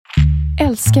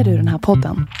Älskar du den här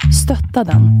podden?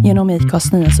 Stötta den genom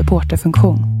IKAs nya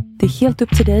supporterfunktion. Det är helt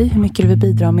upp till dig hur mycket du vill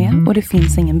bidra med och det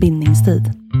finns ingen bindningstid.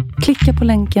 Klicka på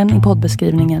länken i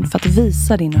poddbeskrivningen för att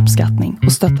visa din uppskattning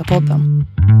och stötta podden.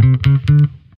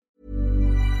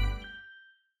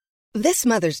 This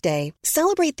Mother's Day,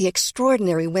 celebrate the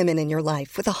extraordinary women in your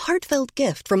life with a heartfelt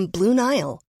gift from Blue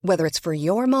Nile. Whether it's for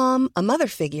your mom, a mother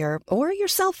figure, or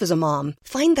yourself as a mom,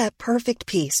 find that perfect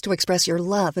piece to express your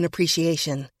love and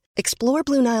appreciation. Explore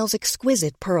Blue Nile's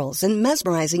exquisite pearls and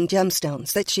mesmerizing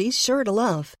gemstones that she's sure to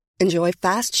love. Enjoy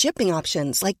fast shipping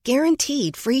options like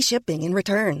guaranteed free shipping and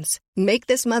returns. Make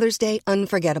this Mother's Day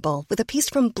unforgettable with a piece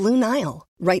from Blue Nile.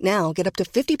 Right now, get up to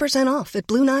 50% off at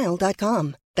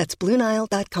BlueNile.com. That's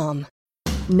BlueNile.com.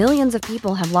 Millions of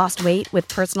people have lost weight with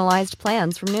personalized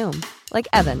plans from Noom. Like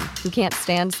Evan, who can't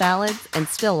stand salads and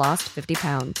still lost 50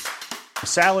 pounds.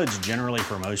 Salads generally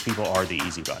for most people are the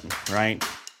easy button, right?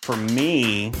 For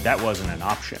me, that wasn't an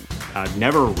option. I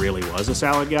never really was a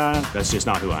salad guy. That's just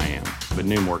not who I am. But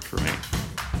Noom worked for me.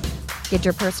 Get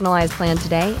your personalized plan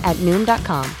today at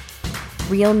Noom.com.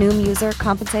 Real Noom user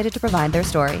compensated to provide their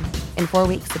story. In 4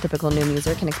 weeks, the typical Noom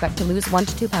user can expect to lose 1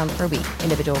 to 2 pounds per week.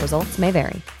 Individual results may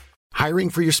vary.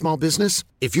 Hiring for your small business?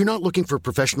 If you're not looking for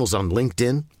professionals on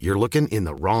LinkedIn, you're looking in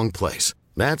the wrong place.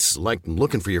 That's like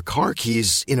looking for your car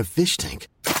keys in a fish tank.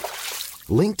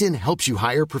 LinkedIn helps you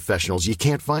hire professionals you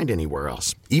can't find anywhere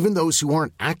else, even those who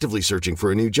aren't actively searching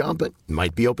for a new job but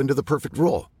might be open to the perfect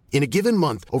role. In a given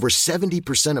month, over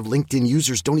 70% of LinkedIn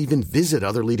users don't even visit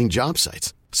other leading job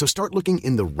sites. So start looking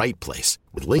in the right place.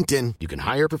 With LinkedIn, you can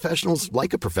hire professionals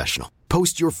like a professional.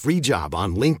 Post your free job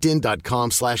on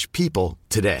linkedin.com/people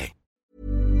today.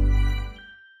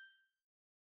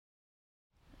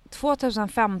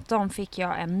 2015 fick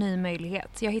jag en ny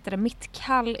möjlighet. Jag hittade mitt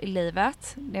kall i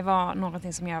livet. Det var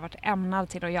någonting som jag har varit ämnad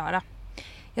till att göra.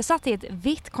 Jag satt i ett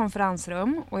vitt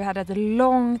konferensrum och jag hade ett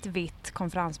långt vitt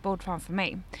konferensbord framför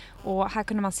mig. Och här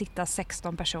kunde man sitta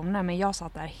 16 personer, men jag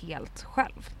satt där helt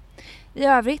själv. I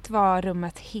övrigt var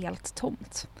rummet helt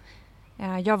tomt.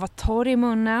 Jag var torr i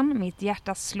munnen, mitt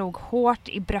hjärta slog hårt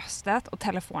i bröstet och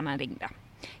telefonen ringde.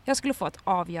 Jag skulle få ett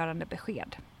avgörande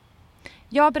besked.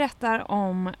 Jag berättar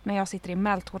om när jag sitter i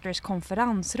Meltwaters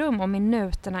konferensrum och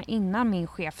minuterna innan min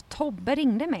chef Tobbe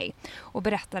ringde mig och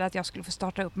berättade att jag skulle få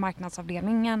starta upp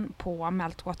marknadsavdelningen på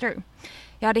Meltwater.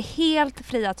 Jag hade helt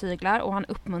fria tyglar och han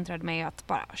uppmuntrade mig att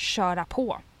bara köra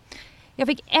på. Jag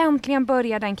fick äntligen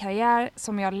börja den karriär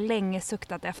som jag länge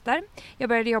suktat efter. Jag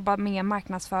började jobba med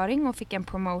marknadsföring och fick en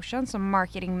promotion som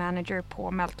marketing manager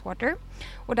på Meltwater.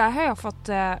 Och där har jag fått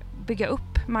bygga upp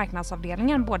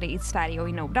marknadsavdelningen både i Sverige och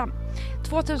i Norden.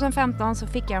 2015 så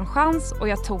fick jag en chans och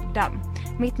jag tog den.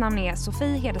 Mitt namn är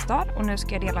Sofie Hedestad och nu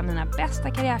ska jag dela mina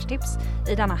bästa karriärstips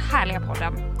i denna härliga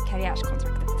podden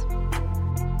Karriärskontraktet.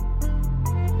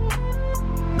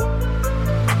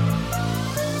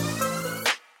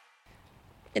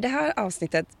 I det här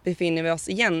avsnittet befinner vi oss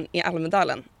igen i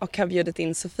Almedalen och har bjudit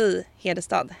in Sofie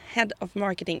Hedestad, Head of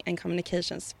Marketing and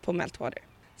Communications på Meltwater.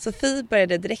 Sofie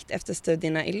började direkt efter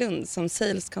studierna i Lund som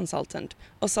Sales Consultant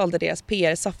och sålde deras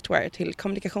PR-software till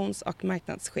kommunikations- och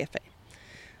marknadschefer.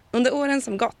 Under åren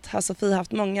som gått har Sofie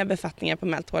haft många befattningar på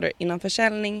Meltwater inom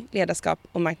försäljning, ledarskap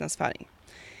och marknadsföring.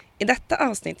 I detta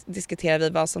avsnitt diskuterar vi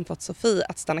vad som fått Sofie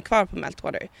att stanna kvar på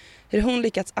Meltwater, hur hon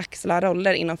lyckats axla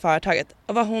roller inom företaget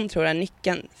och vad hon tror är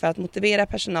nyckeln för att motivera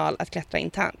personal att klättra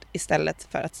internt istället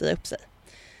för att säga upp sig.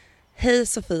 Hej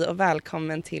Sofie och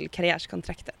välkommen till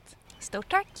Karriärskontraktet. Stort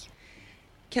tack!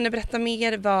 Kan du berätta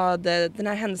mer vad den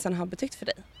här händelsen har betytt för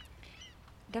dig?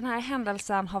 Den här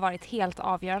händelsen har varit helt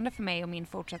avgörande för mig och min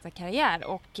fortsatta karriär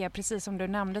och precis som du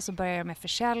nämnde så började jag med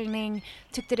försäljning,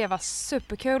 tyckte det var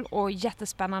superkul och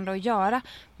jättespännande att göra,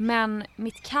 men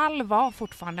mitt kall var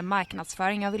fortfarande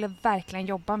marknadsföring. Jag ville verkligen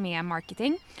jobba med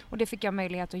marketing och det fick jag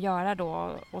möjlighet att göra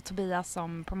då och Tobias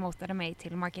som promotade mig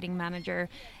till marketing manager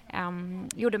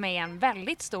gjorde mig en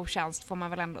väldigt stor tjänst får man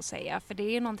väl ändå säga, för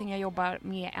det är någonting jag jobbar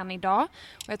med än idag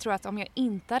och jag tror att om jag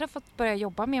inte hade fått börja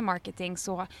jobba med marketing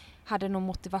så hade nog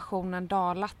motivationen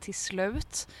dalat till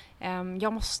slut.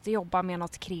 Jag måste jobba med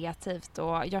något kreativt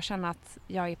och jag känner att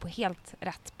jag är på helt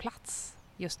rätt plats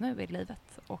just nu i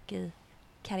livet och i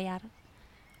karriären.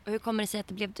 Och hur kommer det sig att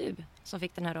det blev du som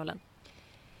fick den här rollen?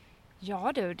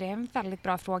 Ja du, det är en väldigt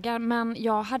bra fråga. Men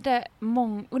jag hade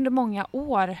under många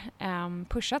år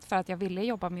pushat för att jag ville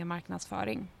jobba med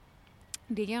marknadsföring.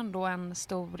 Det är ändå en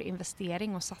stor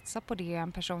investering att satsa på det.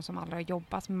 En person som aldrig har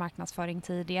jobbat med marknadsföring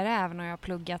tidigare, även om jag har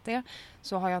pluggat det,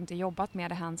 så har jag inte jobbat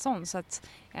med det hands-on. Så att,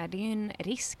 det är en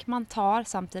risk man tar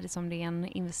samtidigt som det är en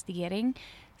investering.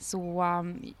 Så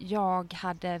jag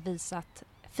hade visat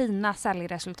fina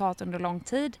säljresultat under lång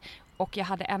tid. Och jag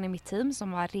hade en i mitt team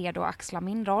som var redo att axla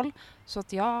min roll. Så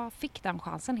att jag fick den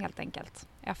chansen helt enkelt.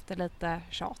 Efter lite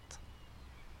tjat.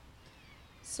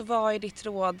 Så vad är ditt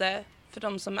råd för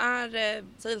de som är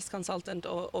sales consultant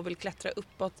och vill klättra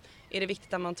uppåt? Är det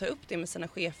viktigt att man tar upp det med sina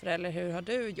chefer, eller hur har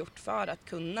du gjort för att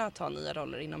kunna ta nya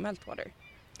roller inom Meltwater?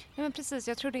 Ja, men precis,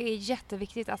 jag tror det är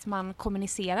jätteviktigt att man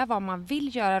kommunicerar vad man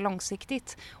vill göra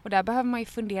långsiktigt. Och där behöver man ju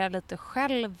fundera lite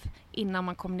själv innan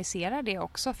man kommunicerar det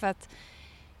också. För att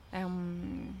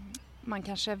man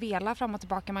kanske velar fram och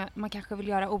tillbaka. Man kanske vill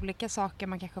göra olika saker.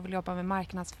 Man kanske vill jobba med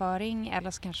marknadsföring.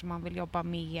 Eller så kanske man vill jobba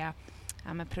med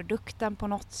produkten på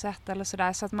något sätt. Eller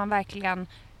sådär. Så att man verkligen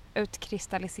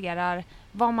utkristalliserar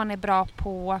vad man är bra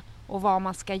på och vad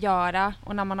man ska göra.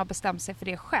 Och när man har bestämt sig för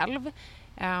det själv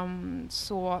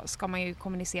så ska man ju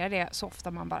kommunicera det så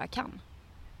ofta man bara kan.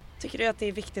 Tycker du att det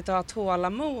är viktigt att ha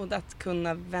tålamod att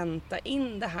kunna vänta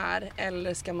in det här,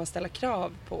 eller ska man ställa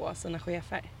krav på sina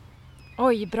chefer?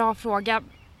 Oj, bra fråga.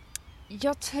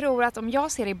 Jag tror att om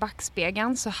jag ser i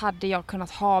backspegeln så hade jag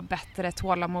kunnat ha bättre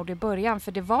tålamod i början.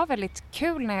 För det var väldigt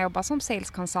kul när jag jobbade som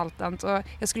sales consultant. Och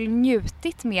jag skulle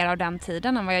njutit mer av den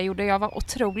tiden än vad jag gjorde. Jag var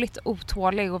otroligt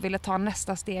otålig och ville ta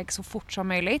nästa steg så fort som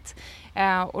möjligt.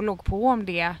 Och låg på om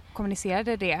det,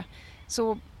 kommunicerade det.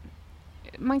 Så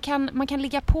man kan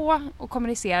ligga på och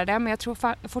kommunicera det. Men jag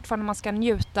tror fortfarande man ska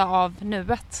njuta av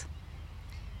nuet.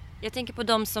 Jag tänker på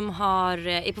de som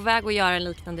är på väg att göra en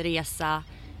liknande resa.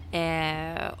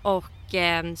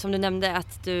 Som du nämnde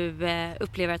att du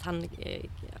upplever att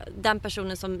den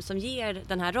personen som ger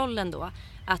den här rollen då,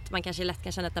 att man kanske lätt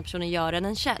kan känna att den personen gör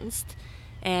en tjänst.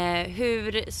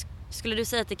 Hur skulle du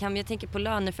säga att det kan, jag tänker på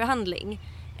löneförhandling,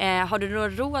 har du några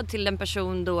råd till en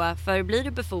person då, för blir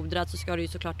du befordrad så ska du ju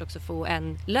såklart också få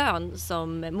en lön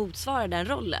som motsvarar den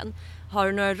rollen. Har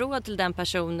du några råd till den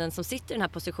personen som sitter i den här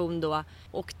positionen då,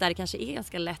 och där det kanske är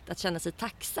ganska lätt att känna sig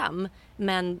tacksam,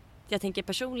 men jag tänker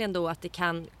personligen då att det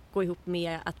kan gå ihop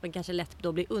med att man kanske lätt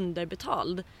då blir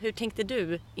underbetald. Hur tänkte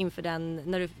du inför den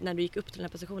när du gick upp till den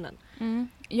här positionen?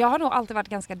 Jag har nog alltid varit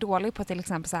ganska dålig på till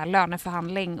exempel så här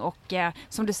löneförhandling. Och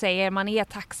som du säger, man är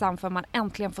tacksam för att man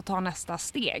äntligen får ta nästa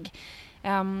steg.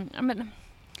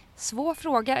 Svår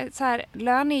fråga. Så här,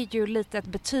 lön är ju lite ett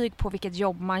betyg på vilket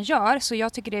jobb man gör. Så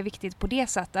jag tycker det är viktigt på det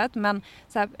sättet. Men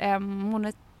så här,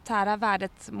 monetära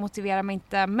värdet motiverar mig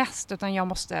inte mest, utan jag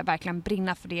måste verkligen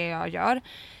brinna för det jag gör.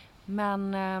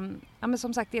 Men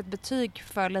som sagt, det är ett betyg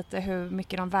för lite hur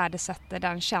mycket de värdesätter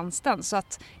den tjänsten. Så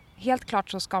att helt klart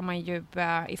så ska man ju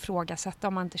ifrågasätta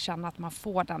om man inte känner att man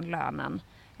får den lönen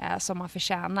som man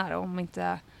förtjänar.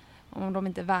 Om de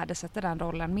inte värdesätter den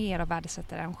rollen mer och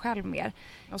värdesätter den själv mer.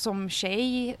 Och som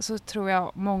tjej så tror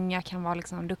jag många kan vara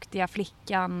liksom duktiga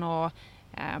flickan och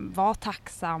vara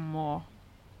tacksam och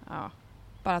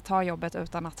bara ta jobbet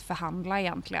utan att förhandla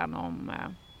egentligen om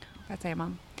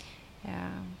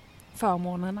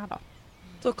förmånerna då.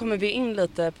 Då kommer vi in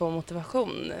lite på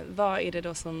motivation. Vad är det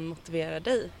då som motiverar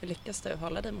dig? Hur lyckas du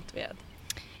hålla dig motiverad?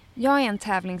 Jag är en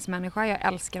tävlingsmänniska. Jag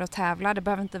älskar att tävla. Det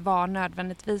behöver inte vara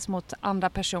nödvändigtvis mot andra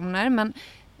personer. Men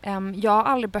jag har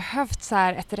aldrig behövt så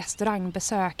här ett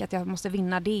restaurangbesök. Att jag måste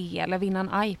vinna det eller vinna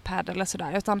en iPad eller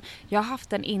sådär. Utan jag har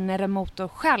haft en inre motor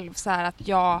själv. Så här att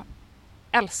jag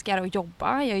älskar att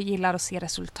jobba. Jag gillar att se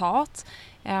resultat.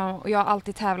 Och jag har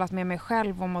alltid tävlat med mig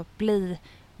själv om att bli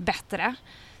bättre.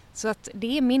 Så att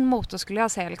det är min motor, skulle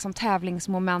jag säga, liksom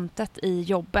tävlingsmomentet i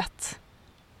jobbet.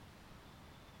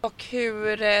 Och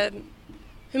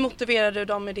hur motiverar du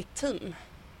dem i ditt team?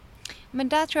 Men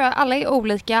där tror jag alla är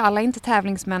olika, alla är inte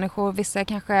tävlingsmänniskor. Vissa är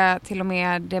kanske till och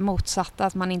med det motsatta,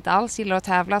 att man inte alls gillar att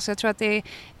tävla. Så jag tror att det är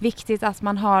viktigt att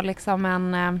man har liksom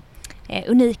en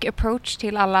unik approach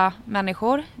till alla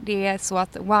människor. Det är så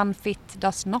att one size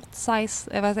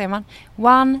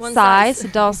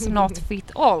does not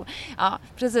fit all. Ja,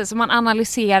 precis. Så man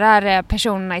analyserar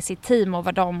personerna i sitt team och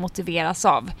vad de motiveras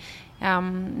av.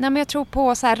 Men jag tror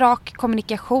på så här rak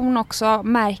kommunikation också.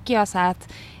 Märker jag så här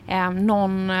att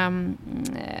någon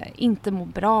inte mår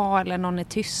bra eller någon är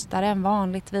tystare än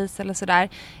vanligtvis eller sådär,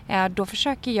 då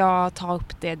försöker jag ta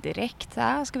upp det direkt.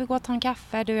 Ska vi gå och ta en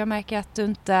kaffe? Jag märker att du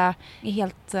inte är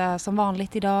helt som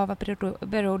vanligt idag. Vad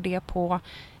beror det på?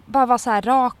 Bara vara så här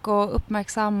rak och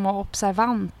uppmärksam och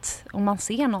observant om man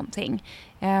ser någonting.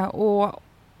 Och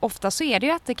ofta så är det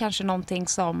ju att det kanske är någonting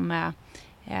som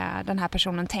den här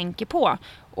personen tänker på.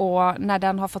 Och när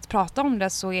den har fått prata om det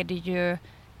så är det ju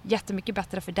jättemycket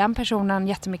bättre för den personen,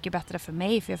 jättemycket bättre för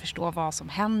mig, för jag förstår vad som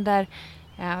händer.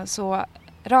 Så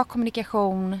rak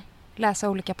kommunikation, läsa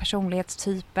olika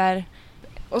personlighetstyper.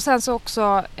 Och sen så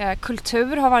också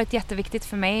kultur har varit jätteviktigt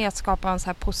för mig, att skapa en så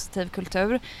här positiv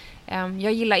kultur.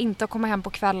 Jag gillar inte att komma hem på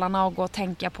kvällarna och gå och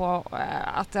tänka på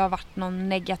att det har varit någon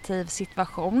negativ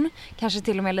situation. Kanske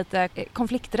till och med lite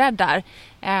konflikträdd där.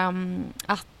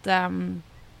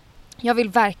 Jag vill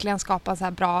verkligen skapa så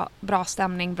här bra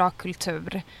stämning, bra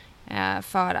kultur.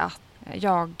 För att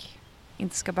jag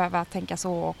inte ska behöva tänka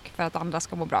så och för att andra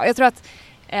ska må bra. Jag tror att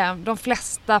de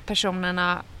flesta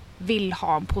personerna vill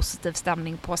ha en positiv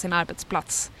stämning på sin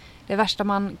arbetsplats. Det värsta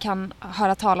man kan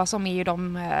höra talas om är ju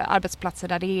de arbetsplatser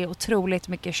där det är otroligt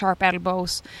mycket sharp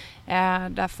elbows.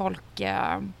 Där folk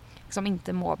liksom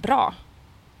inte mår bra.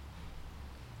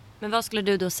 Men vad skulle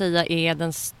du då säga är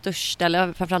den största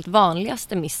eller framförallt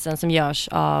vanligaste missen som görs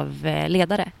av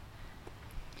ledare?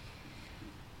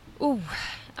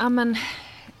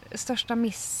 Största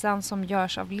missen som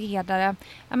görs av ledare.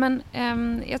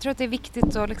 Jag tror att det är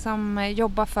viktigt att liksom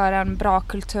jobba för en bra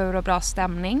kultur och bra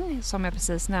stämning, som jag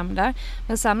precis nämnde.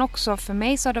 Men sen också för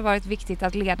mig så har det varit viktigt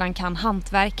att ledaren kan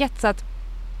hantverket. Så att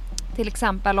till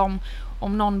exempel om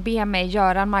någon ber mig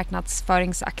göra en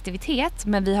marknadsföringsaktivitet,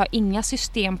 men vi har inga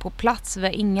system på plats, vi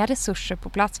har inga resurser på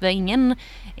plats, vi har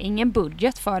ingen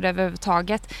budget för det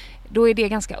överhuvudtaget. Då är det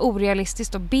ganska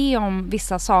orealistiskt att be om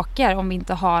vissa saker om vi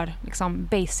inte har liksom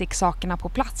basic-sakerna på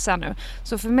plats ännu.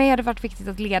 Så för mig har det varit viktigt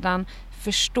att ledaren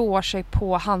förstår sig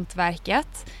på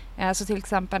hantverket. Så till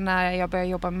exempel när jag började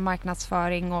jobba med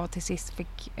marknadsföring och till sist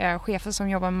fick chefer som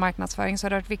jobbar med marknadsföring, så har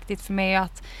det varit viktigt för mig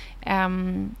att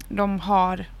de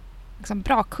har liksom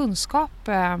bra kunskap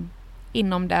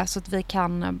inom det, så att vi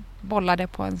kan bolla det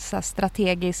på en så här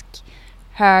strategisk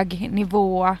hög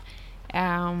nivå.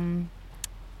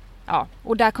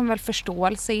 Och där kommer väl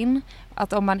förståelse in,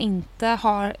 att om man inte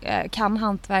kan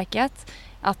hantverket,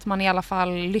 att man i alla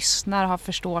fall lyssnar och har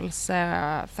förståelse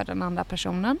för den andra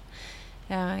personen.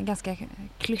 Ganska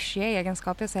klyschiga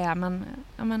egenskaper säger jag,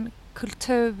 men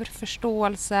kultur,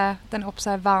 förståelse, den är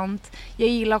observant. Jag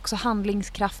gillar också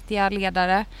handlingskraftiga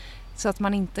ledare, så att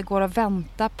man inte går och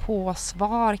väntar på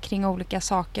svar kring olika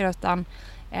saker, utan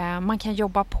man kan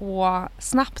jobba på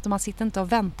snabbt och man sitter inte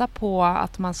och väntar på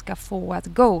att man ska få ett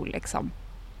goal liksom.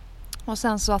 Och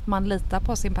sen så att man litar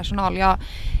på sin personal. Jag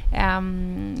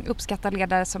uppskattar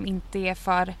ledare som inte är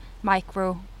för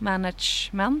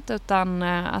micromanagement, utan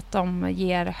att de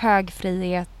ger hög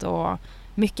frihet och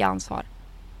mycket ansvar.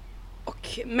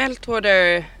 Och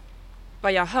Meltwater,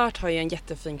 vad jag har hört, har ju en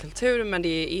jättefin kultur, men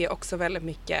det är också väldigt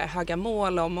mycket höga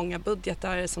mål och många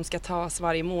budgetar som ska tas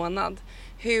varje månad.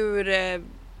 Hur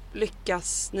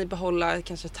lyckas ni behålla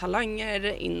kanske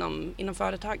talanger inom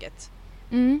företaget?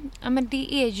 Men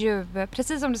det är ju,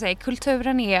 precis som du säger,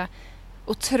 kulturen är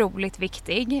otroligt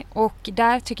viktig, och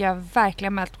där tycker jag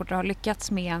verkligen Meltwater har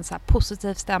lyckats med en så här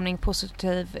positiv stämning,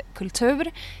 positiv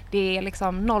kultur. Det är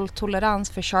liksom nolltolerans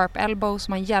för sharp elbows,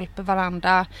 man hjälper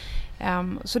varandra.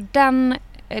 Så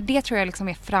det tror jag liksom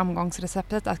är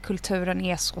framgångsreceptet, att kulturen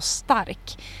är så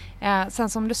stark. Sen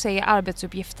som du säger,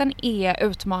 arbetsuppgiften är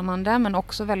utmanande men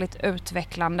också väldigt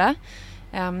utvecklande.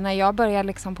 När jag började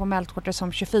liksom på Meltwater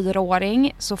som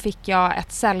 24-åring så fick jag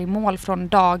ett säljmål från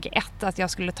dag 1 att jag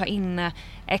skulle ta in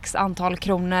x antal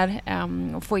kronor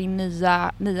och få in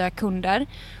nya kunder.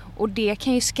 Och det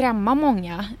kan ju skrämma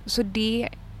många, så det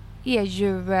är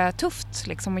ju tufft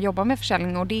liksom att jobba med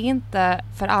försäljning, och det är inte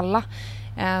för alla.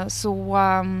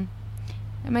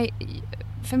 Men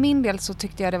för min del så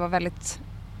tyckte jag det var väldigt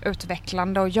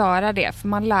utvecklande att göra det, för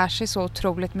man lär sig så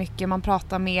otroligt mycket. Man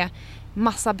pratar med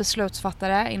massa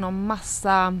beslutsfattare inom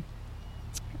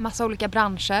massa olika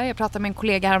branscher. Jag pratade med en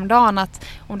kollega häromdagen att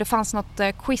om det fanns något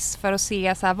quiz för att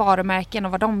se så här varumärken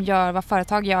och vad de gör, vad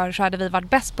företag gör, så hade vi varit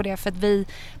bäst på det, för att vi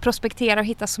prospekterar och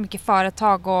hittar så mycket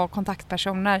företag och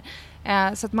kontaktpersoner.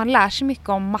 Så att man lär sig mycket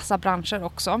om massa branscher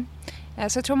också.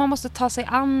 Så jag tror man måste ta sig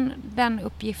an den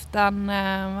uppgiften.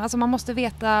 Alltså man måste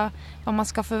veta vad man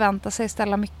ska förvänta sig,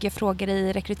 ställa mycket frågor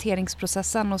i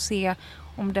rekryteringsprocessen och se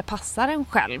om det passar en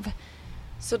själv.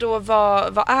 Så då,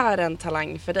 vad är en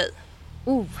talang för dig?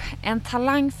 En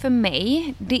talang för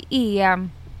mig, det är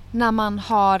när man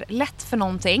har lätt för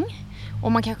någonting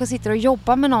och man kanske sitter och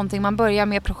jobbar med någonting. Man börjar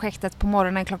med projektet på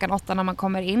morgonen klockan 8 när man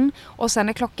kommer in, och sen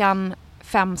är klockan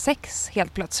 5-6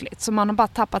 helt plötsligt. Så man har bara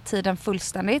tappat tiden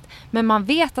fullständigt. Men man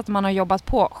vet att man har jobbat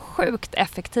på sjukt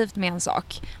effektivt med en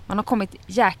sak. Man har kommit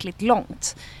jäkligt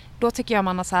långt. Då tycker jag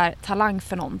man har så här talang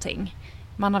för någonting.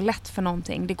 Man har lätt för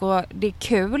någonting. Det är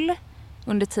kul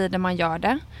under tiden man gör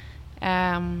det. Det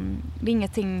är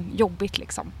ingenting jobbigt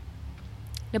liksom.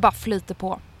 Det bara flyter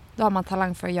på. Då har man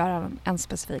talang för att göra en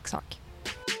specifik sak.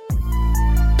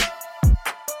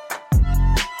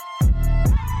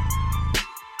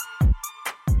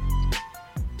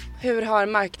 Hur har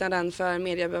marknaden för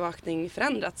mediebevakning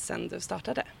förändrats sedan du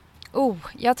startade?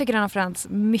 Jag tycker den har förändrats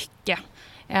mycket.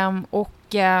 Och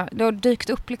det har dykt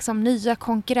upp liksom nya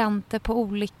konkurrenter på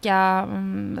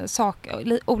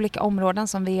olika områden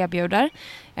som vi erbjuder.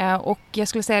 Och jag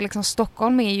skulle säga liksom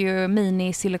Stockholm är ju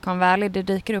mini Silicon Valley. Det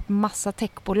dyker upp massa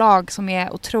techbolag som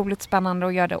är otroligt spännande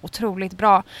och gör det otroligt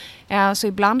bra. Så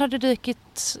ibland har det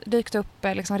dykt upp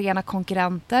liksom rena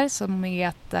konkurrenter som är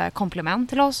ett komplement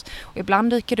till oss. Och ibland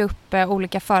dyker det upp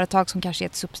olika företag som kanske är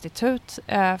ett substitut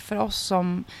för oss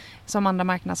som andra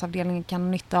marknadsavdelningen kan ha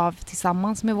nytta av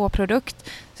tillsammans med vår produkt.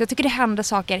 Så jag tycker det händer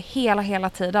saker hela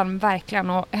tiden, verkligen,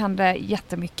 och händer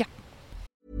jättemycket.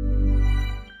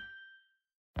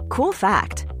 Cool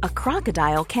fact, a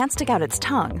crocodile can't stick out its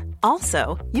tongue.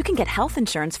 Also, you can get health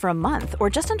insurance for a month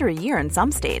or just under a year in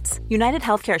some states. United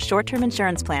Healthcare short-term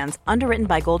insurance plans, underwritten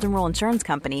by Golden Rule Insurance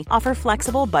Company, offer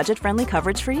flexible, budget-friendly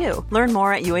coverage for you. Learn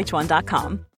more at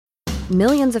uh1.com.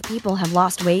 Millions of people have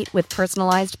lost weight with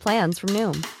personalized plans from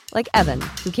Noom. Like Evan,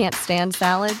 who can't stand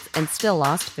salads and still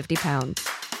lost 50 pounds.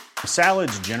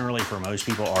 Salads generally for most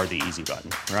people are the easy button,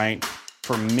 right?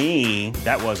 For me,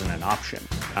 that wasn't an option.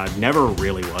 I never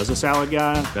really was a salad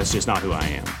guy. That's just not who I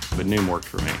am. But Noom worked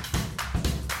for me.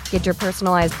 Get your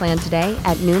personalized plan today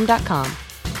at Noom.com.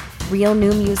 Real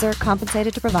Noom user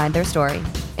compensated to provide their story.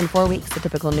 In 4 weeks, the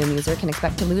typical Noom user can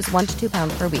expect to lose 1 to 2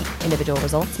 pounds per week. Individual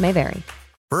results may vary.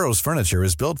 Burrow's furniture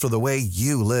is built for the way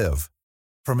you live.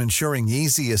 From ensuring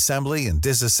easy assembly and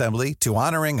disassembly to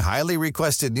honoring highly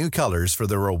requested new colors for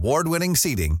their award-winning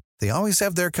seating, they always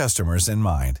have their customers in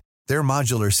mind. Their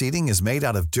modular seating is made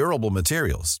out of durable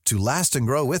materials to last and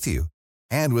grow with you.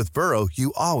 And with Burrow,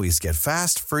 you always get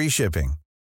fast, free shipping.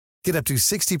 Get up to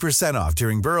 60% off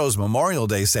during Burrow's Memorial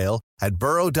Day sale at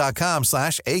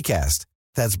burrow.com/ACAST.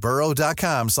 That's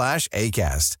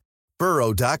burrow.com/ACAST.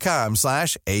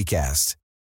 burrow.com/ACAST.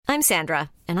 I'm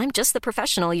Sandra, and I'm just the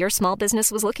professional your small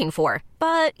business was looking for.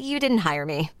 But you didn't hire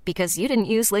me because you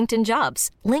didn't use LinkedIn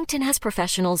Jobs. LinkedIn has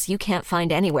professionals you can't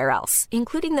find anywhere else,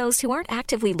 including those who aren't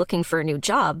actively looking for a new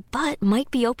job, but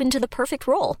might be open to the perfect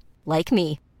role, like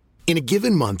me. In a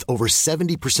given month, over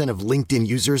 70% of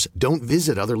LinkedIn users don't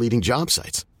visit other leading job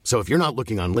sites. So if you're not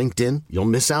looking on LinkedIn, you'll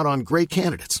miss out on great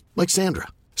candidates like Sandra.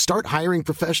 Start hiring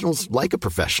professionals like a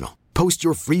professional. Post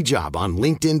your free job on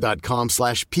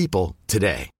linkedin.com/people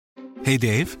today. Hey,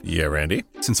 Dave. Yeah, Randy.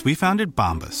 Since we founded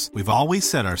Bombas, we've always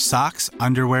said our socks,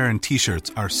 underwear, and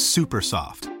T-shirts are super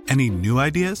soft. Any new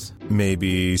ideas?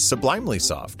 Maybe sublimely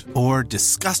soft. Or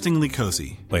disgustingly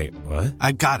cozy. Wait, what?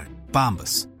 I got it.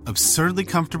 Bombas. Absurdly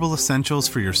comfortable essentials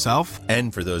for yourself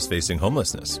and for those facing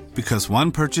homelessness. Because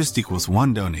one purchased equals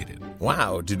one donated.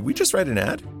 Wow, did we just write an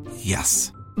ad?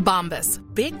 Yes. Bombas.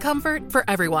 Big comfort for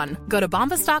everyone. Go to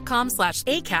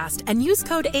bombas.com/ACAST and use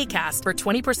code ACAST for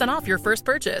 20% off your first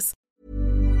purchase.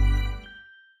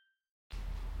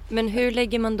 Men hur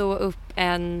lägger man då upp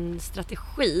en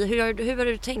strategi? Hur har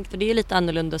du tänkt? För det är ju lite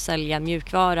annorlunda att sälja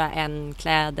mjukvara än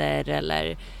kläder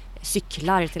eller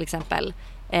cyklar till exempel.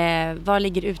 Var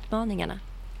ligger utmaningarna?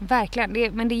 Verkligen,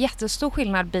 men det är jättestor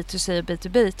skillnad B2C och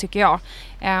B2B tycker jag.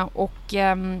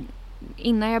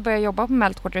 Innan jag började jobba på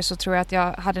Meltwater så tror jag att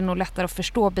jag hade nog lättare att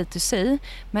förstå B2C.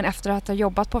 Men efter att ha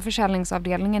jobbat på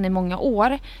försäljningsavdelningen i många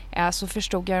år så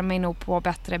förstod jag mig nog på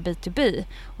bättre B2B.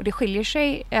 Och det skiljer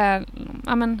sig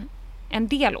en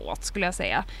del åt skulle jag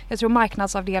säga. Jag tror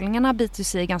marknadsavdelningarna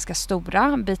B2C är ganska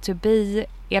stora. B2B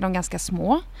är de ganska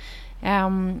små.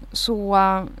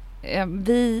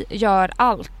 Vi gör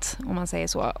allt om man säger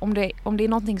så. Om det är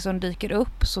någonting som dyker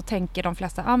upp så tänker de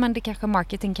flesta men det kanske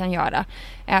marketing kan göra.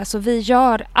 Så vi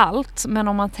gör allt, men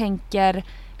om man tänker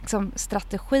liksom,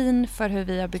 strategin för hur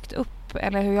vi har byggt upp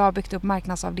eller hur jag har byggt upp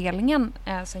marknadsavdelningen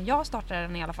sen jag startade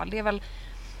den i alla fall. Det är väl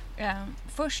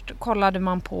först kollade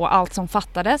man på allt som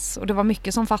fattades och det var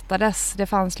mycket som fattades. Det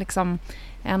fanns liksom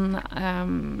en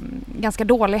ganska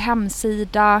dålig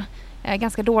hemsida,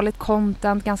 ganska dåligt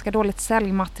content, ganska dåligt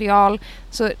säljmaterial.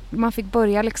 Så man fick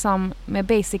börja liksom med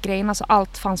basic-grejerna så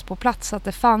allt fanns på plats. Att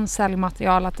det fanns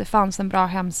säljmaterial, att det fanns en bra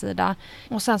hemsida.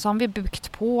 Och sen så har vi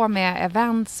byggt på med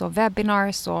events och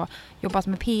webinars och jobbat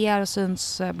med PR och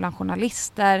syns bland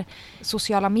journalister.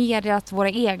 Sociala medier, att våra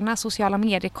egna sociala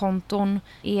mediekonton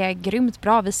är grymt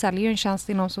bra. Vi säljer ju en tjänst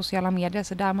inom sociala medier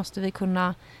så där måste vi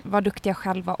kunna vara duktiga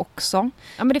själva också.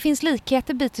 Ja, men det finns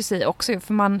likheter B2C också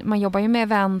för man jobbar ju med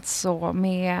events och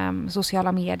med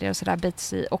sociala medier och sådär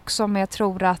B2C också. Men jag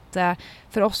tror att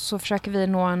för oss så försöker vi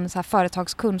nå en så här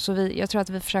företagskund så jag tror att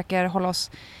vi försöker hålla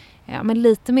oss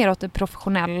lite mer åt det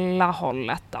professionella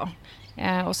hållet då.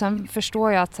 Och sen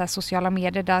förstår jag att så här, sociala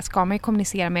medier där ska man ju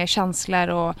kommunicera med känslor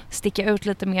och sticka ut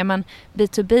lite mer, men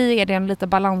B2B är det en lite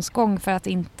balansgång för att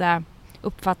inte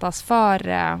uppfattas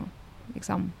för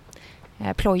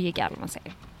plojiga, eller vad man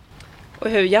säger. Och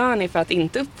hur gör ni för att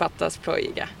inte uppfattas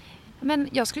plojiga? Men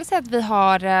jag skulle säga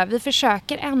att vi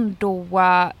försöker ändå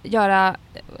göra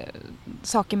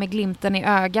saker med glimten i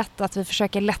ögat. Att vi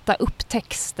försöker lätta upp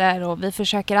texter och vi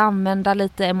försöker använda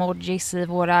lite emojis i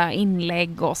våra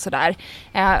inlägg och sådär.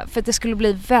 För det skulle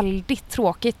bli väldigt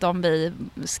tråkigt om vi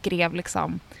skrev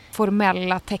liksom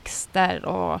formella texter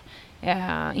och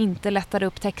inte lättade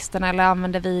upp texterna eller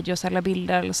använde videos eller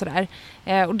bilder eller sådär.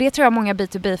 Och det tror jag många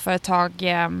B2B-företag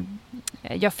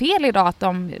gör fel idag, att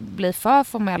de blir för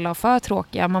formella och för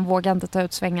tråkiga. Man vågar inte ta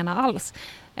ut svängarna alls.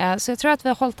 Så jag tror att vi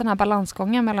har hållit den här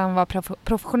balansgången mellan att vara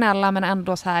professionella men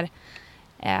ändå så här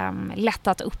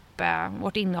lättat upp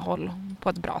vårt innehåll på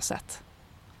ett bra sätt.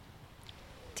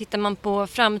 Tittar man på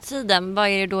framtiden, vad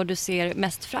är det då du ser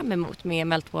mest fram emot med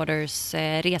Meltwaters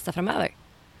resa framöver?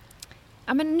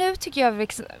 Ja, men nu tycker jag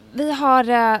vi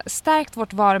har stärkt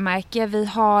vårt varumärke. Vi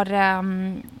har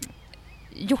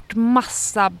gjort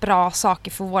massa bra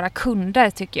saker för våra kunder,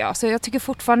 tycker jag. Så jag tycker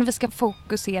fortfarande vi ska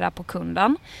fokusera på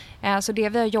kunden. Så det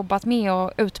vi har jobbat med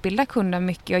att utbilda kunden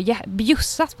mycket och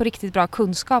bjussat på riktigt bra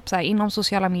kunskap så här, inom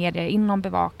sociala medier, inom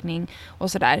bevakning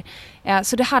och sådär.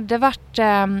 Så det hade varit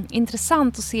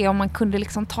intressant att se om man kunde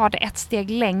liksom ta det ett steg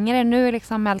längre. Nu är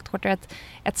liksom Meltwater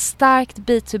ett starkt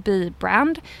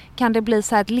B2B-brand. Kan det bli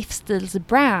så här ett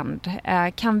livsstilsbrand?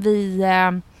 Kan vi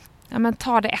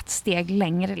ta det ett steg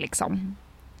längre liksom?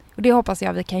 Och det hoppas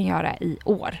jag vi kan göra i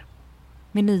år.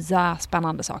 Med nya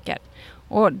spännande saker.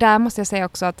 Och där måste jag säga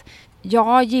också att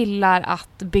jag gillar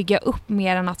att bygga upp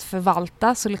mer än att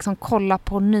förvalta. Så liksom kolla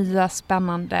på nya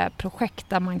spännande projekt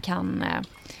där man kan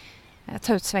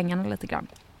ta ut svängarna lite grann.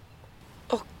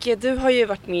 Och du har ju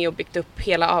varit med och byggt upp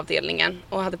hela avdelningen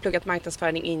och hade pluggat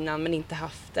marknadsföring innan men inte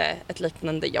haft ett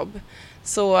liknande jobb.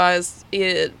 Så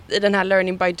i den här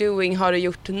learning by doing, har du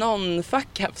gjort någon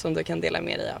fuck-up som du kan dela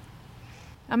med dig av?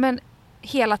 Ja, men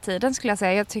hela tiden skulle jag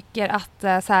säga. Jag tycker att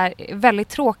så här, väldigt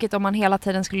tråkigt om man hela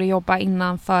tiden skulle jobba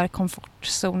innanför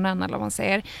komfortzonen eller vad man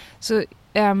säger. Så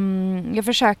jag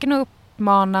försöker nog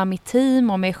uppmana mitt team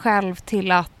och mig själv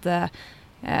till att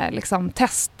liksom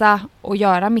testa och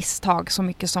göra misstag så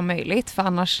mycket som möjligt, för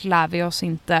annars lär vi oss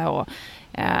inte. Och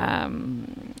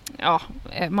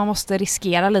man måste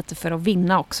riskera lite för att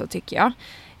vinna också, tycker jag.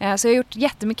 Så jag har gjort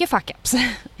jättemycket fuck-ups.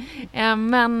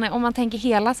 Men om man tänker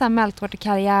hela så här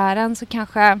Meltwater-karriären så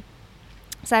kanske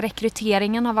så här,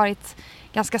 rekryteringen har varit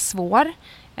ganska svår.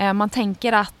 Man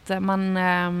tänker att man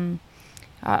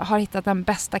har hittat den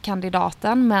bästa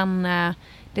kandidaten, men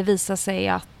det visar sig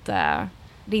att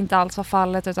det inte alls var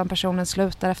fallet, utan personen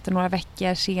slutar efter några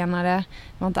veckor senare.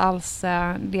 Det var inte alls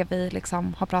det vi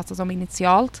liksom har pratat om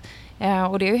initialt.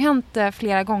 Och det har ju hänt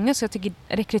flera gånger, så jag tycker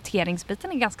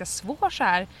rekryteringsbiten är ganska svår så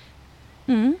här.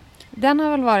 Den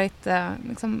har väl varit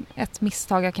liksom ett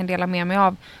misstag jag kan dela med mig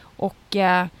av. Och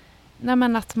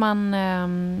att man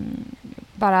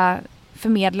bara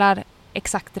förmedlar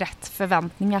exakt rätt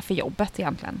förväntningar för jobbet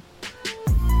egentligen.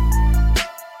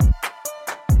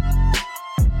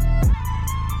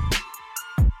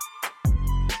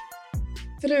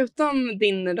 Förutom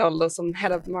din roll som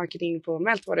Head of Marketing på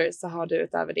Meltwater så har du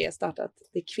utöver det startat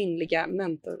det kvinnliga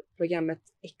mentorprogrammet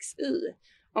XY.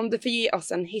 Om du får ge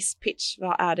oss en hisspitch,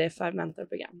 vad är det för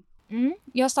mentorprogram?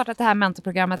 Jag har startat det här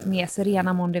mentorprogrammet med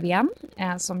Serena Mondevien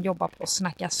som jobbar på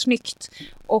Snacka Snyggt.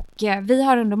 Och vi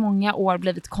har under många år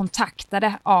blivit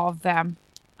kontaktade av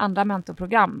andra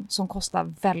mentorprogram som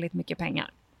kostar väldigt mycket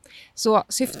pengar. Så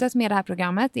syftet med det här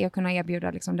programmet är att kunna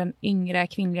erbjuda liksom den yngre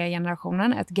kvinnliga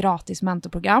generationen ett gratis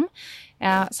mentorprogram.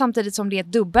 Samtidigt som det är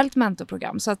ett dubbelt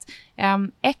mentorprogram. Så att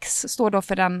X står då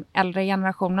för den äldre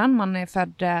generationen. Man är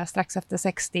född strax efter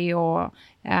 60 och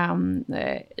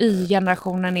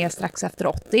Y-generationen är strax efter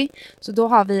 80. Så då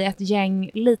har vi ett gäng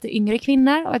lite yngre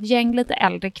kvinnor och ett gäng lite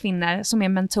äldre kvinnor som är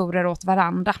mentorer åt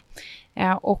varandra.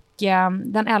 Och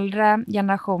den äldre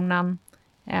generationen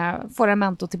får en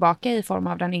mentor tillbaka i form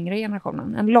av den yngre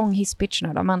generationen. En lång hisspitch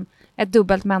nu då, men ett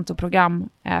dubbelt mentorprogram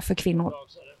för kvinnor.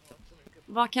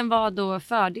 Vad kan vara då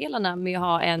fördelarna med att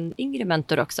ha en yngre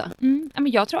mentor också?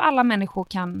 Jag tror alla människor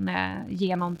kan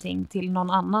ge någonting till någon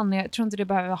annan. Jag tror inte det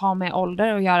behöver ha med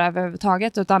ålder att göra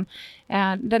överhuvudtaget, utan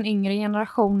den yngre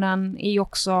generationen är ju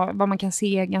också vad man kan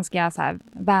se ganska så här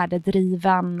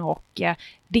värdedriven och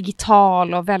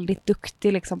digital och väldigt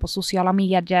duktig liksom på sociala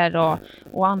medier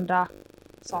och andra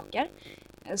saker.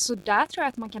 Så där tror jag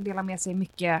att man kan dela med sig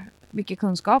mycket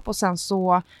kunskap, och sen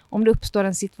så om det uppstår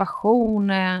en situation,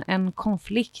 en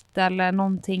konflikt eller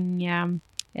någonting,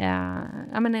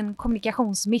 en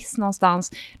kommunikationsmiss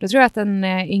någonstans, då tror jag att en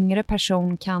yngre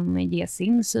person kan ge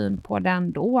sin syn på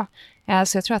den då.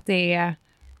 Så jag tror att det är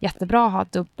jättebra att ha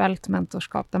ett dubbelt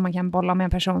mentorskap där man kan bolla med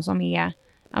en person som är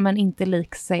inte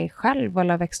lik sig själv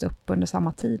eller växt upp under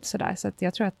samma tid. Så att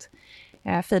jag tror att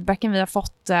feedbacken vi har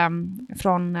fått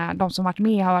från de som varit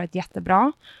med har varit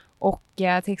jättebra. Och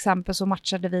till exempel så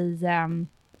matchade vi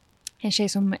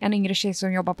en yngre tjej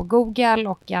som jobbar på Google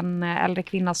och en äldre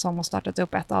kvinna som har startat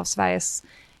upp ett av Sveriges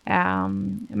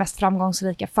mest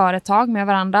framgångsrika företag med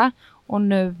varandra. Och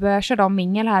nu kör de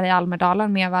mingel här i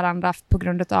Almedalen med varandra på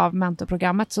grund av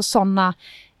mentorprogrammet. Så att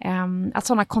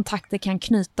sådana kontakter kan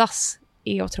knytas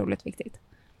är otroligt viktigt.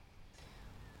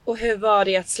 Och hur var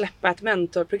det att släppa ett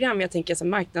mentorprogram? Jag tänker så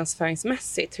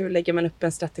marknadsföringsmässigt. Hur lägger man upp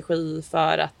en strategi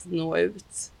för att nå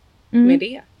ut med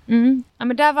det? Ja,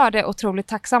 men där var det otroligt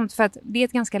tacksamt för att det är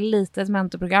ett ganska litet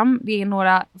mentorprogram. Det är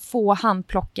några få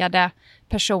handplockade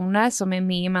personer som är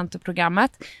med i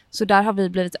mentorprogrammet. Så där har vi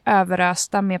blivit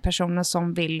överösta med personer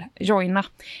som vill joina.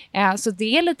 Så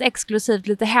det är lite exklusivt,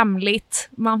 lite hemligt.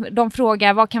 De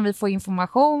frågar vad kan vi få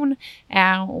information?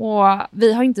 Och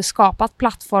vi har inte skapat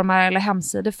plattformar eller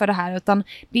hemsidor för det här. Utan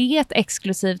det är ett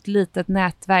exklusivt litet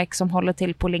nätverk som håller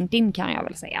till på LinkedIn kan jag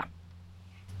väl säga.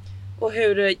 Och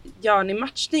hur gör ni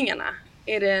matchningarna?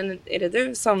 Är det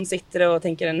du som sitter och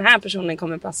tänker den här personen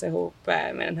kommer passa ihop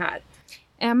med den här?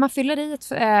 Man fyller i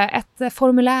ett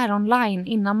formulär online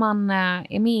innan man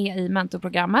är med i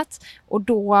mentorprogrammet. Och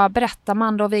då berättar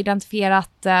man, då har vi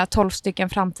identifierat 12 stycken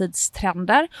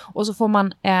framtidstrender. Och så får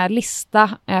man lista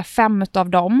 5 av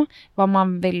dem, vad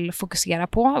man vill fokusera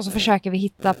på. Och så försöker vi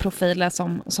hitta profiler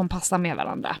som passar med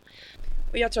varandra.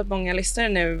 Och jag tror att många lyssnare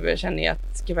nu känner ju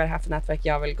att gud vad är det här för nätverk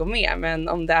jag vill gå med. Men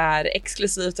om det är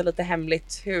exklusivt och lite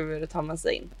hemligt, hur tar man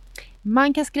sig in?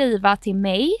 Man kan skriva till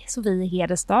mig, Sofie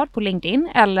Hedestad på LinkedIn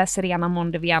eller Serena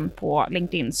Mondevian på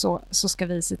LinkedIn så ska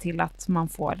vi se till att man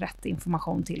får rätt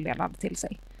information tilldelad till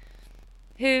sig.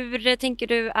 Hur tänker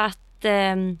du att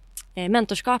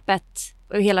mentorskapet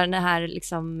och hela det här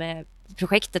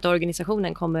projektet och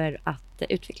organisationen kommer att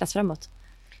utvecklas framåt?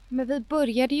 Men vi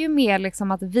började ju med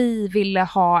att vi ville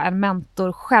ha en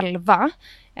mentor själva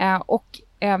och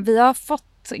vi har fått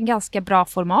ganska bra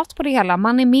format på det hela.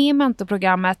 Man är med i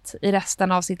mentorprogrammet i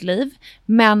resten av sitt liv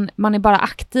men man är bara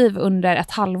aktiv under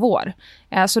ett halvår.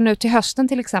 Så nu till hösten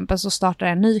till exempel så startar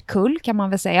en ny kull kan man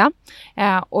väl säga.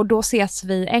 Och då ses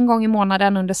vi en gång i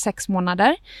månaden under 6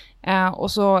 månader.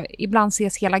 Och så ibland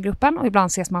ses hela gruppen och ibland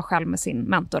ses man själv med sin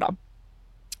mentor då.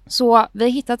 Så vi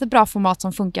har hittat ett bra format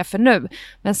som funkar för nu.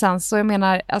 Men sen så jag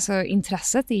menar,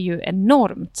 intresset är ju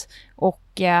enormt.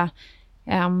 Och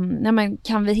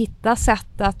kan vi hitta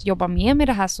sätt att jobba med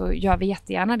det här så gör vi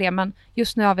jättegärna det. Men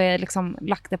just nu har vi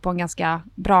lagt det på en ganska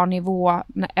bra nivå.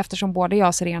 Eftersom både jag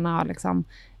och Serena har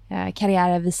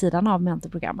karriärer vid sidan av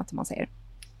mentorprogrammet om man säger.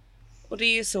 Och det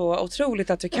är ju så otroligt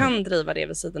att du kan driva det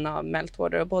vid sidan av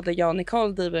Meltwater. Och både jag och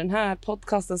Nicole driver den här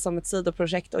podcasten som ett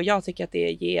sidoprojekt. Och jag tycker att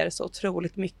det ger så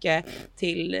otroligt mycket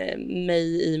till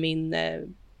mig i min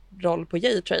roll på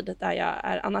J-Trade där jag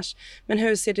är annars. Men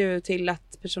hur ser du till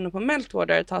att personer på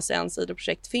Meltwater tar sig an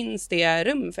sidoprojekt? Finns det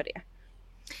rum för det?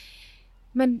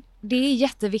 Men det är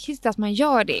jätteviktigt att man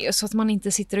gör det så att man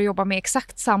inte sitter och jobbar med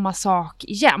exakt samma sak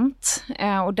jämt.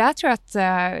 Och där tror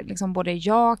jag att både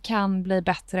jag kan bli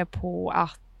bättre på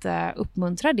att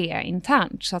uppmuntra det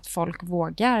internt så att folk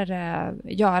vågar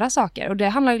göra saker. Och det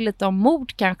handlar ju lite om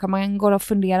mod kanske. Man går och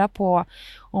funderar på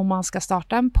om man ska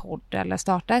starta en podd eller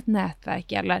starta ett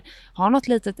nätverk eller ha något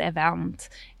litet event.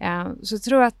 Så jag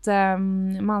tror att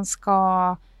man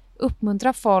ska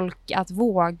uppmuntra folk att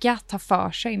våga ta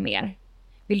för sig mer.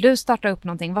 Vill du starta upp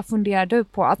någonting? Vad funderar du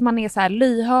på? Att man är så här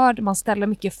lyhörd, man ställer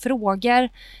mycket frågor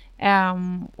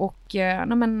och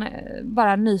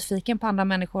bara nyfiken på andra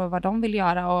människor och vad de vill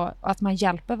göra och att man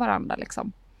hjälper varandra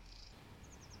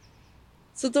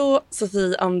Så då,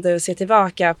 Sofie, om du ser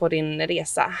tillbaka på din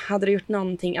resa, hade du gjort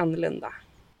någonting annorlunda?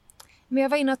 Men jag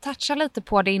var inne och touchade lite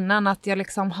på det innan att jag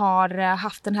har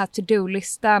haft den här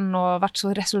to-do-listan och varit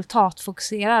så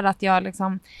resultatfokuserad att jag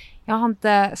har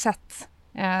inte sett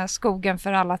skogen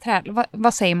för alla träd.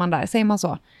 Vad säger man där? Säger man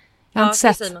så? Jag har inte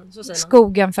sett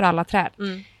skogen för alla träd.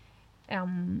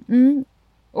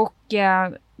 Och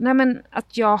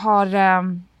att jag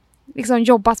har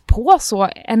jobbat på så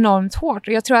enormt hårt.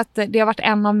 Och jag tror att det har varit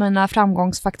en av mina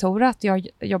framgångsfaktorer att jag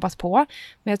har jobbat på.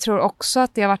 Men jag tror också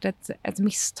att det har varit ett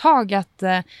misstag att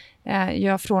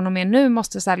jag från och med nu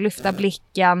måste lyfta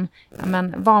blicken,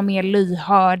 vara mer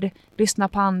lyhörd, lyssna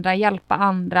på andra, hjälpa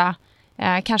andra.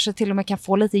 Kanske till och med kan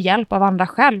få lite hjälp av andra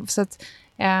själv. Så att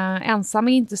ensam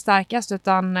är inte starkast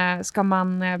utan ska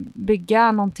man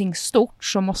bygga någonting stort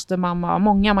så måste man vara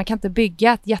många. Man kan inte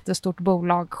bygga ett jättestort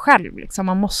bolag själv.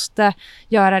 Man måste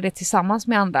göra det tillsammans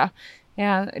med andra.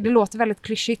 Det låter väldigt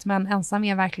klyschigt, men ensam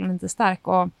är verkligen inte stark.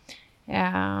 Och,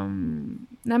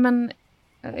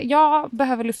 jag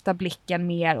behöver lyfta blicken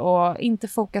mer och inte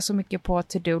fokusera så mycket på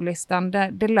to-do-listan.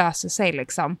 Det löser sig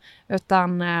liksom.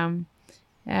 Utan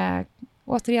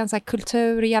återigen så här,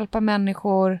 kultur, hjälpa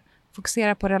människor,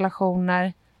 fokusera på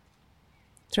relationer,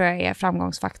 tror jag är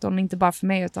framgångsfaktorn. Inte bara för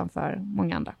mig utan för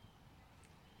många andra.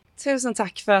 Tusen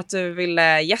tack för att du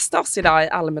ville gästa oss idag i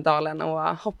Almedalen och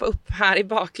hoppa upp här i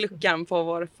bakluckan på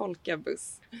vår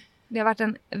folkabuss. Det har varit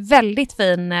en väldigt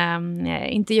fin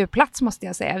intervjuplats måste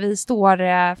jag säga. Vi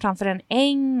står framför en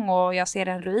äng och jag ser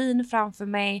en ruin framför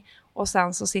mig. Och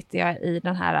sen så sitter jag i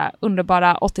den här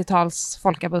underbara 80-tals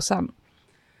folkabussen.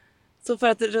 Så för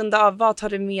att runda av, vad tar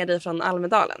du med dig från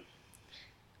Almedalen?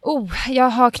 Jag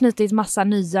har knutit massa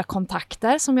nya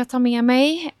kontakter som jag tar med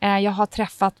mig. Jag har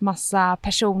träffat massa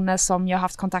personer som jag har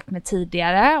haft kontakt med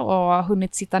tidigare och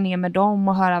hunnit sitta ner med dem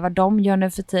och höra vad de gör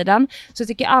nu för tiden. Så jag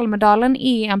tycker Almedalen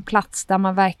är en plats där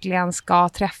man verkligen ska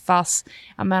träffas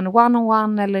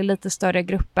one-on-one eller lite större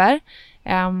grupper.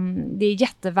 Det är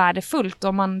jättevärdefullt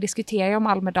och man diskuterar om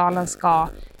Almedalen ska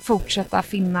fortsätta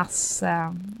finnas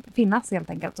helt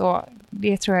enkelt, och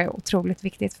det tror jag är otroligt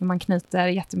viktigt för man knyter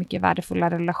jättemycket värdefulla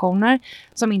relationer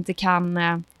som inte kan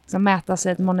mäta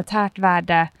sig ett monetärt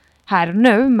värde här och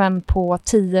nu, men på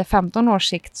 10-15 års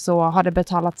sikt så har det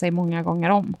betalat sig många gånger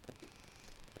om.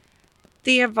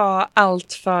 Det var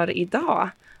allt för idag.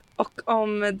 Och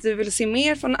om du vill se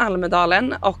mer från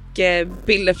Almedalen och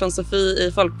bilder från Sofie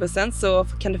i folkbussen så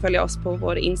kan du följa oss på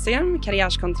vår Instagram,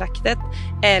 Karriärskontraktet,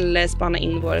 eller spana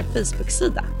in vår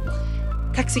Facebook-sida.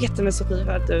 Tack så jättemycket Sofie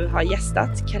för att du har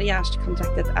gästat.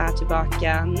 Karriärskontraktet är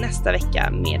tillbaka nästa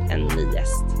vecka med en ny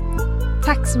gäst.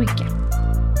 Tack så mycket.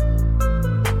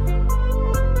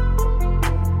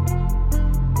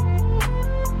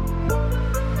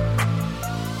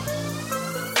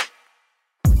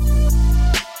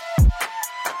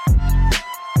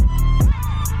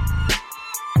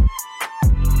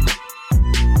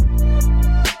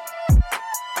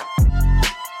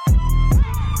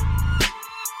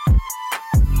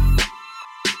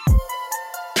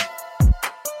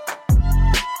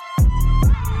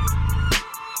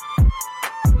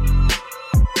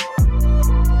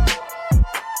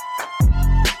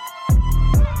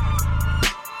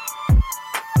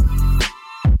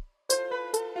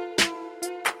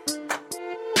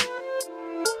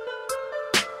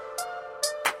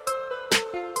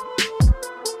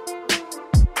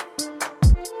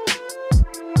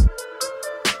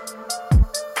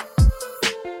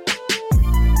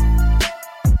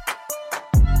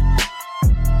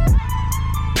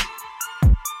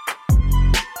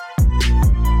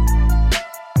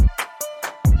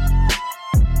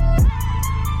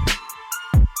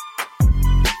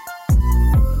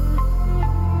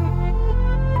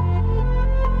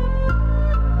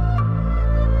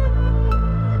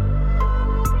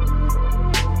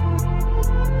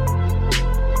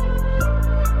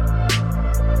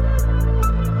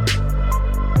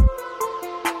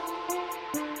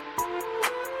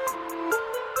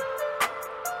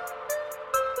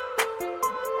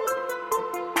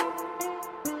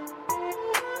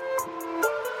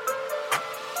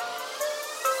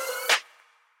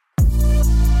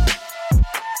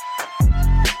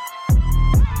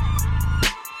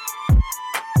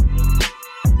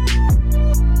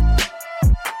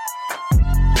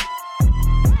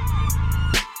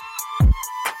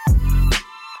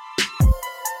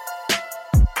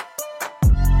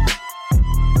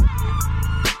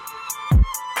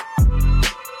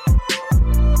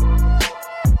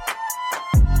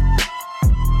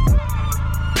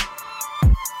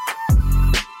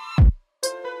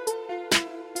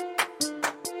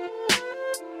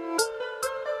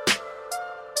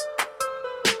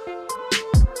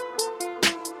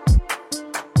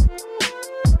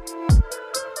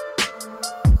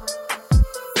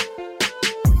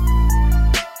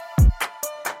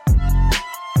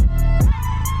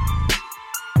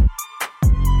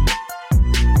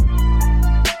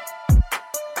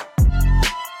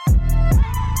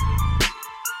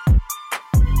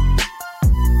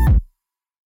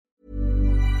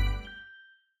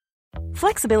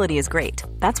 Flexibility is great.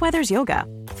 That's why there's yoga.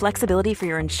 Flexibility for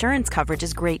your insurance coverage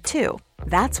is great too.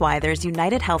 That's why there's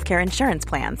United Healthcare Insurance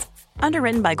Plans.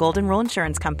 Underwritten by Golden Rule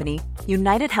Insurance Company,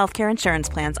 United Healthcare Insurance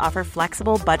Plans offer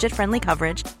flexible, budget-friendly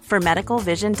coverage for medical,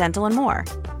 vision, dental, and more.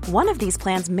 One of these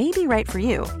plans may be right for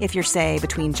you if you're, say,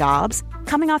 between jobs,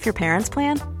 coming off your parents'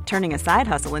 plan, turning a side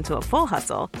hustle into a full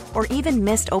hustle, or even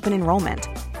missed open enrollment.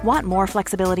 Want more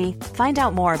flexibility? Find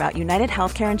out more about United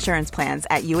Healthcare Insurance Plans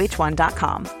at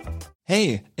uh1.com.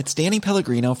 Hey, it's Danny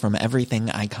Pellegrino from Everything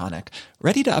Iconic.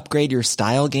 Ready to upgrade your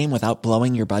style game without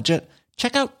blowing your budget?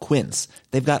 Check out Quince.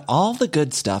 They've got all the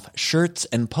good stuff, shirts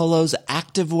and polos,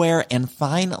 activewear, and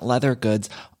fine leather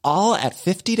goods, all at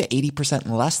 50 to 80%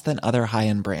 less than other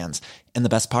high-end brands. And the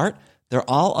best part? They're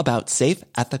all about safe,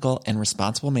 ethical, and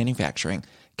responsible manufacturing.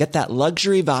 Get that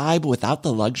luxury vibe without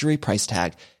the luxury price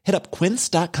tag. Hit up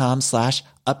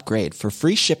quince.com/upgrade for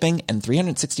free shipping and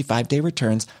 365-day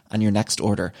returns on your next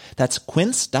order. That's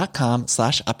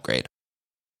quince.com/upgrade.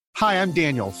 Hi, I'm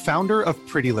Daniel, founder of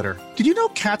Pretty Litter. Did you know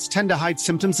cats tend to hide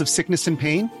symptoms of sickness and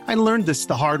pain? I learned this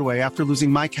the hard way after losing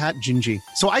my cat, Gingy.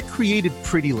 So I created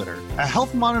Pretty Litter, a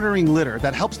health monitoring litter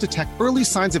that helps detect early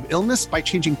signs of illness by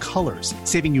changing colors,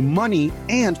 saving you money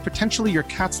and potentially your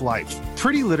cat's life.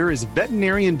 Pretty Litter is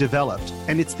veterinarian developed,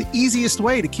 and it's the easiest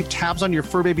way to keep tabs on your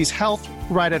fur baby's health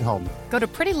right at home. Go to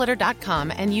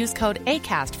prettylitter.com and use code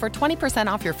ACAST for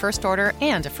 20% off your first order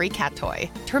and a free cat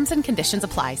toy. Terms and conditions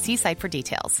apply. See site for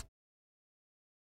details.